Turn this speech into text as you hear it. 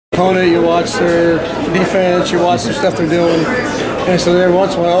opponent, you watch their defense, you watch the stuff they're doing, and so every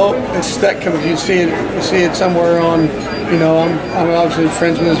once in a while, oh, it's Steck coming. You see it somewhere on, I'm obviously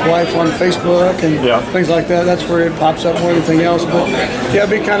friends with his wife on Facebook and things like that. That's where it pops up more than anything else. But yeah, it'd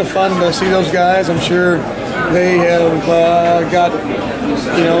be kind of fun to see those guys. I'm sure they have got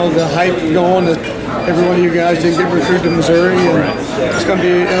the hype going that every one of you guys didn't get recruited to Missouri, and it's going to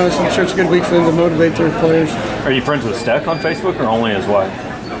be, I'm sure it's a good week for them to motivate their players. Are you friends with Steck on Facebook or only his wife?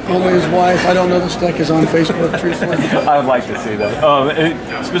 Only his wife. I don't know that Steck is on Facebook, truthfully. I would like to see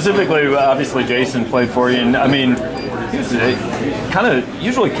that. Specifically, obviously, Jason played for you, and I mean, kind of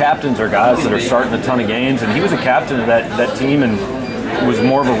usually captains are guys that are starting a ton of games, and he was a captain of that team and was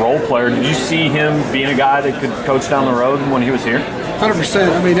more of a role player. Did you see him being a guy that could coach down the road when he was here? 100%.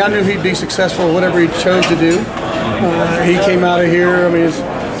 I mean, I knew he'd be successful whatever he chose to do. He came out of here. I mean,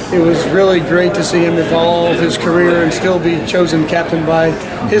 it was really great to see him evolve his career and still be chosen captain by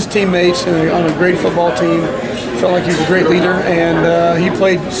his teammates on a great football team. Felt like he was a great leader, and he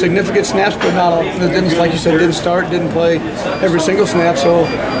played significant snaps, but not didn't, like you said, didn't start, didn't play every single snap. So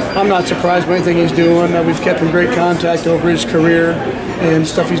I'm not surprised by anything he's doing. We've kept in great contact over his career and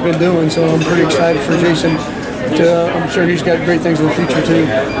stuff he's been doing. So I'm pretty excited for Jason. I'm sure he's got great things in the future too.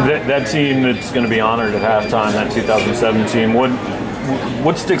 That team that's going to be honored at halftime, that 2017,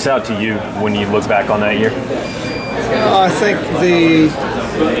 what sticks out to you when you look back on that year? I think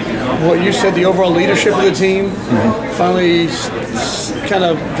what you said, the overall leadership of the team, finally kind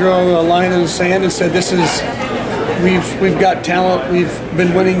of drew a line in the sand and said, we've got talent, we've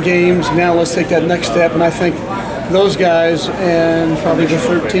been winning games, now let's take that next step. And I think those guys and probably the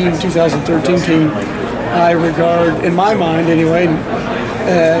 2013 team, I regard, in my mind anyway,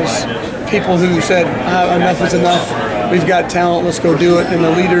 as people who said, enough is enough, we've got talent, let's go do it, and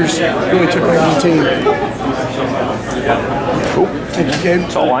the leaders really took over the team. Cool. Thank you, Gabe.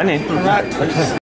 That's all I need. All right.